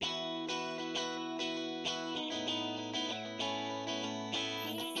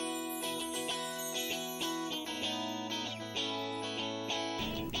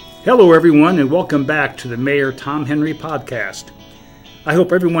Hello, everyone, and welcome back to the Mayor Tom Henry podcast. I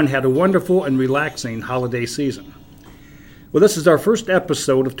hope everyone had a wonderful and relaxing holiday season. Well, this is our first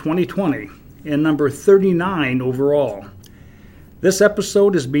episode of 2020 and number 39 overall. This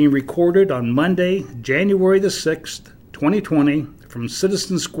episode is being recorded on Monday, January the 6th, 2020, from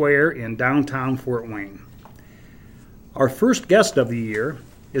Citizen Square in downtown Fort Wayne. Our first guest of the year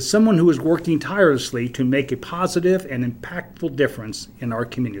is someone who is working tirelessly to make a positive and impactful difference in our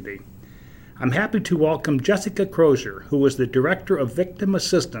community. I'm happy to welcome Jessica Crozier, who is the Director of Victim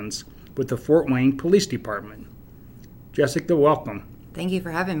Assistance with the Fort Wayne Police Department. Jessica, welcome. Thank you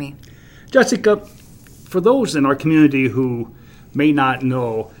for having me. Jessica, for those in our community who may not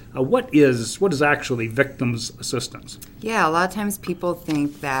know, what is actually victims assistance? Yeah, a lot of times people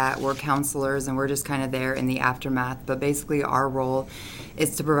think that we're counselors and we're just kind of there in the aftermath, but basically our role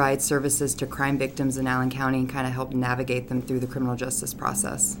is to provide services to crime victims in Allen County and kind of help navigate them through the criminal justice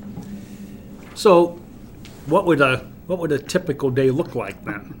process. So, what would a typical day look like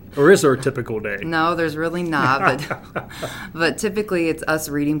then? Or is there a typical day? No, there's really not, but typically it's us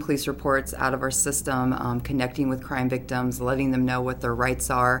reading police reports out of our system, connecting with crime victims, letting them know what their rights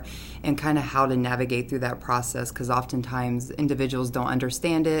are, and kind of how to navigate through that process, because oftentimes individuals don't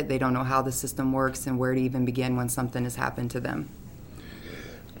understand it, they don't know how the system works and where to even begin when something has happened to them.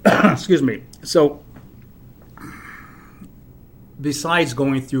 Excuse me. So, besides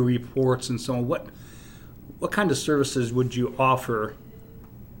going through reports and so on, what kind of services would you offer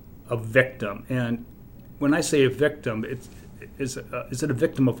a victim? And when I say a victim, is it a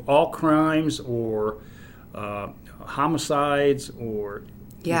victim of all crimes or homicides or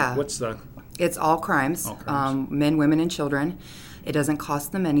yeah? It's all crimes. Men, women, and children. It doesn't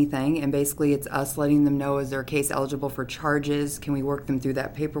cost them anything, and basically it's us letting them know, is their case eligible for charges? Can we work them through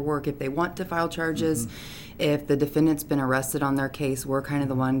that paperwork if they want to file charges? Mm-hmm. If the defendant's been arrested on their case, we're kind of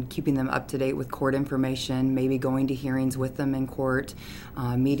the one keeping them up to date with court information, maybe going to hearings with them in court,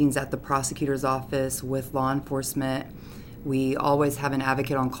 meetings at the prosecutor's office with law enforcement. We always have an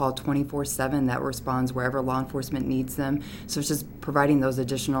advocate on call 24/7 that responds wherever law enforcement needs them. So it's just providing those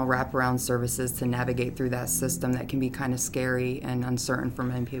additional wraparound services to navigate through that system that can be kind of scary and uncertain for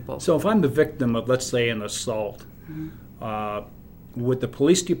many people. So if I'm the victim of, let's say, an assault, would the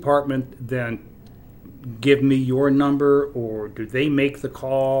police department then give me your number, or do they make the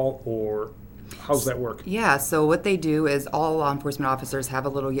call, or how's that work? Yeah, so what they do is all law enforcement officers have a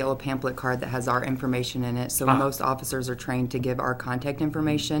little yellow pamphlet card that has our information in it. So most officers are trained to give our contact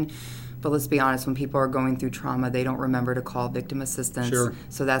information. But let's be honest, when people are going through trauma, they don't remember to call victim assistance. Sure.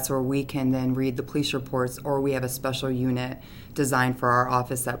 So that's where we can then read the police reports, or we have a special unit designed for our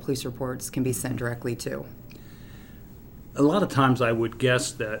office that police reports can be sent directly to. A lot of times I would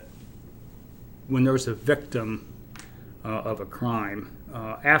guess that when there's a victim of a crime,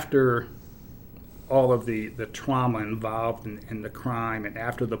 after all of the trauma involved in the crime, and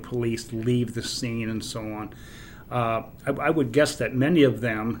after the police leave the scene and so on, I would guess that many of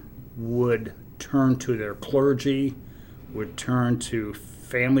them would turn to their clergy, would turn to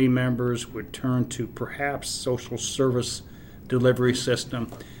family members, would turn to perhaps social service delivery system.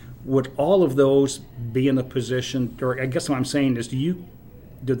 Would all of those be in a position, or I guess what I'm saying is,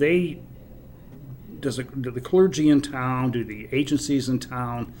 does the clergy in town, do the agencies in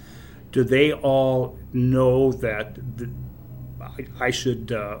town, do they all know that the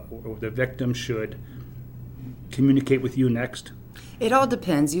victim should communicate with you next? It all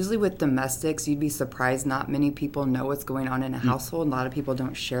depends. Usually with domestics, you'd be surprised not many people know what's going on in a household. A lot of people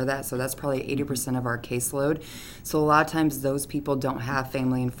don't share that, so that's probably 80% of our caseload. So a lot of times those people don't have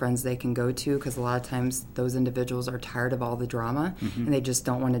family and friends they can go to, because a lot of times those individuals are tired of all the drama and they just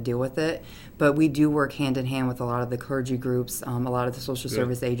don't want to deal with it. But we do work hand in hand with a lot of the clergy groups, a lot of the social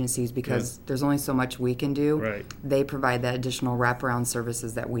service agencies, because there's only so much we can do. Right. They provide that additional wraparound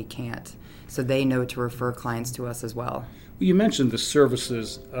services that we can't. So they know to refer clients to us as well. You mentioned the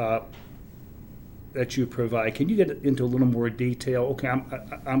services that you provide. Can you get into a little more detail? Okay,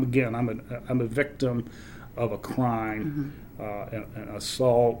 I'm a victim of a crime, an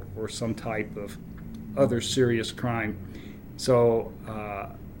assault, or some type of other serious crime. So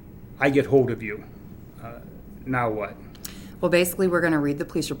I get hold of you. Now what? Well, basically, we're going to read the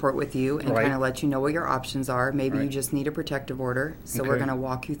police report with you and kind of let you know what your options are. Maybe you just need a protective order, so we're going to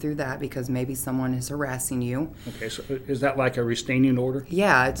walk you through that, because maybe someone is harassing you. Okay, so is that like a restraining order?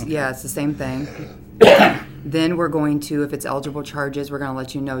 Yeah, it's the same thing. Then we're going to, if it's eligible charges, we're going to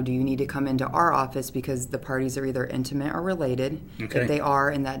let you know, do you need to come into our office because the parties are either intimate or related. Okay. If they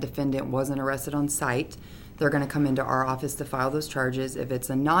are and that defendant wasn't arrested on site, they're going to come into our office to file those charges. If it's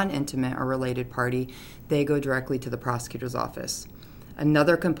a non-intimate or related party, they go directly to the prosecutor's office.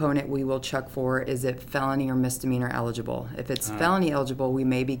 Another component we will check for is it felony or misdemeanor eligible. If it's felony eligible, we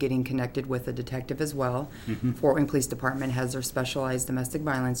may be getting connected with a detective as well. Fort Wayne Police Department has their specialized domestic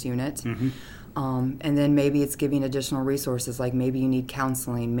violence unit. And then maybe it's giving additional resources, like maybe you need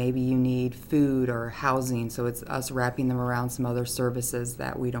counseling, maybe you need food or housing. So it's us wrapping them around some other services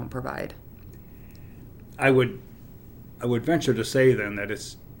that we don't provide. I would venture to say then that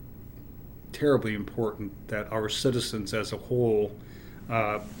it's terribly important that our citizens as a whole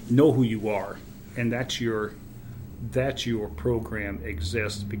know who you are, and that's your program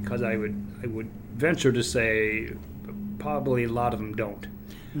exists, because I would venture to say probably a lot of them don't.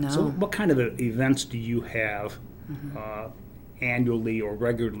 No. So what kind of events do you have annually or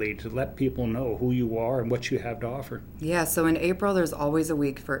regularly to let people know who you are and what you have to offer? Yeah, so in April there's always a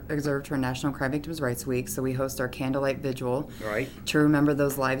week reserved for National Crime Victims' Rights Week, so we host our Candlelight Vigil to remember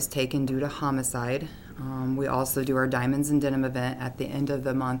those lives taken due to homicide. We also do our Diamonds and Denim event at the end of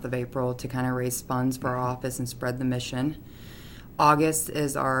the month of April to kind of raise funds for our office and spread the mission. August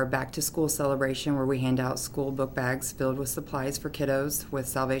is our back to school celebration, where we hand out school book bags filled with supplies for kiddos with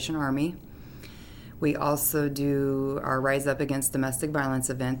Salvation Army. We also do our Rise Up Against Domestic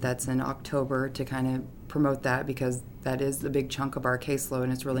Violence event that's in October to kind of promote that, because that is the big chunk of our caseload,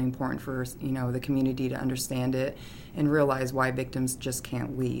 and it's really important for the community to understand it and realize why victims just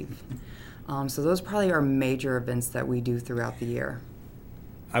can't leave. So those probably are major events that we do throughout the year.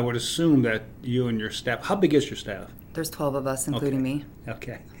 I would assume that you and your staff, how big is your staff? There's 12 of us, including me.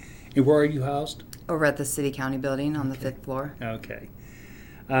 Okay. And where are you housed? Over at the City County building on the 5th floor. Okay.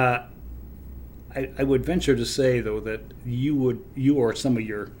 I would venture to say, though, that you or some of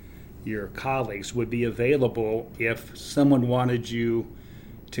your colleagues would be available if someone wanted you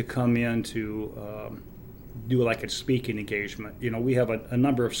to come in to do like a speaking engagement. We have a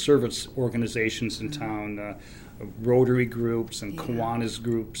number of service organizations in town, Rotary groups and Kiwanis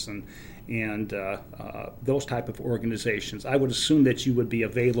groups and those type of organizations. I would assume that you would be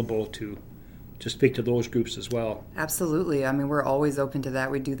available to speak to those groups as well. Absolutely. I mean, we're always open to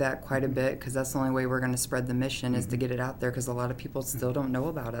that. We do that quite a bit, because that's the only way we're going to spread the mission is to get it out there, because a lot of people still don't know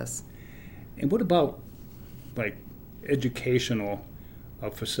about us. And what about like educational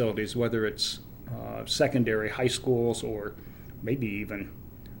facilities, whether it's secondary, high schools, or maybe even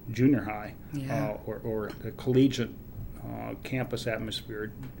junior high, or the collegiate campus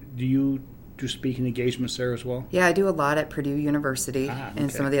atmosphere? Do you do speaking engagements there as well? Yeah, I do a lot at Purdue University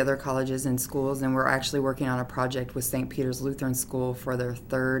and some of the other colleges and schools, and we're actually working on a project with St. Peter's Lutheran School for their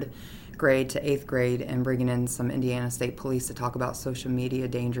 3rd grade to 8th grade, and bringing in some Indiana State Police to talk about social media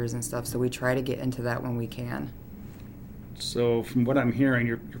dangers and stuff. So we try to get into that when we can. So from what I'm hearing,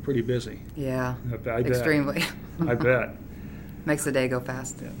 you're pretty busy. Yeah, I bet. Extremely. I bet. Makes the day go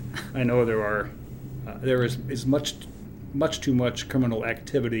fast. Yeah. I know there is much too much criminal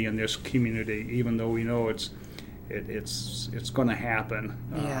activity in this community, even though we know it's going to happen.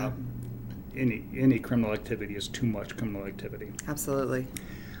 Yeah. Any criminal activity is too much criminal activity. Absolutely.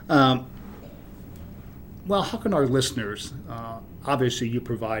 Well, how can our listeners, obviously you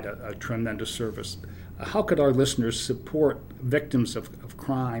provide a tremendous service, how could our listeners support victims of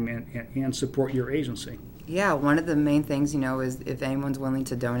crime and support your agency? Yeah, one of the main things, is if anyone's willing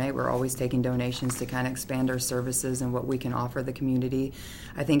to donate, we're always taking donations to kind of expand our services and what we can offer the community.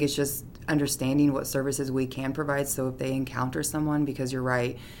 I think it's just understanding what services we can provide, so if they encounter someone, because you're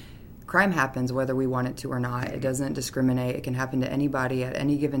right, crime happens whether we want it to or not. It doesn't discriminate. It can happen to anybody at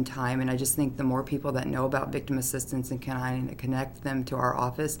any given time, and I just think the more people that know about victim assistance and can connect them to our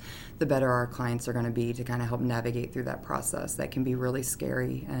office, the better our clients are going to be to kind of help navigate through that process. That can be really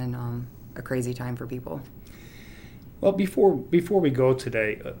scary and a crazy time for people. Well, before we go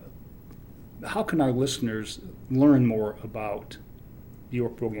today, how can our listeners learn more about your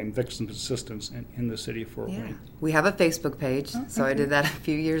program, Victim Assistance, in the city of Fort Wayne? We have a Facebook page, so I did that a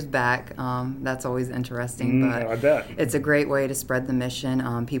few years back. That's always interesting, but I bet. It's a great way to spread the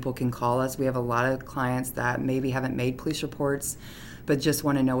mission. People can call us. We have a lot of clients that maybe haven't made police reports, but just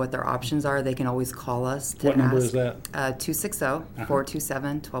want to know what their options are. They can always call us to What number is that?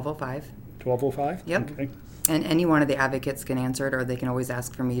 260-427-1205. 1205? Yep. Okay. And any one of the advocates can answer it, or they can always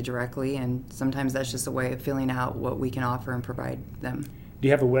ask for me directly, and sometimes that's just a way of filling out what we can offer and provide them. Do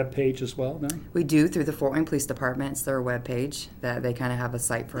you have a web page as well now? We do, through the Fort Wayne Police Department. It's their web page that they kind of have a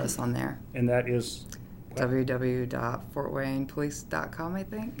site for us on there. And that is? www.fortwaynepolice.com, I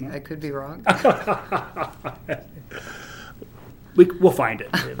think. I could be wrong. We'll find it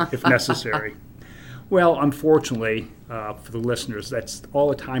if necessary. Well, unfortunately, for the listeners, that's all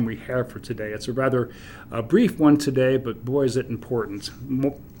the time we have for today. It's a rather brief one today, but boy, is it important.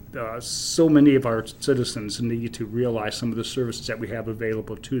 so many of our citizens need to realize some of the services that we have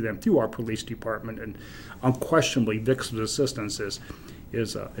available to them through our police department, and unquestionably Victims Assistance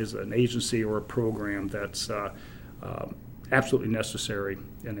is an agency or a program that's absolutely necessary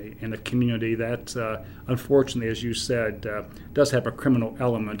in a community that, unfortunately, as you said, does have a criminal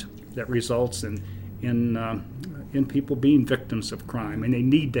element that results in people being victims of crime, and they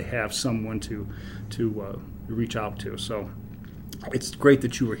need to have someone to reach out to. So it's great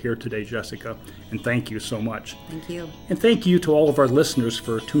that you were here today, Jessica, and thank you so much. Thank you. And thank you to all of our listeners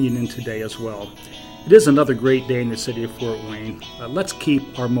for tuning in today as well. It is another great day in the city of Fort Wayne. Let's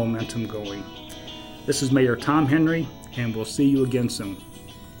keep our momentum going. This is Mayor Tom Henry, and we'll see you again soon.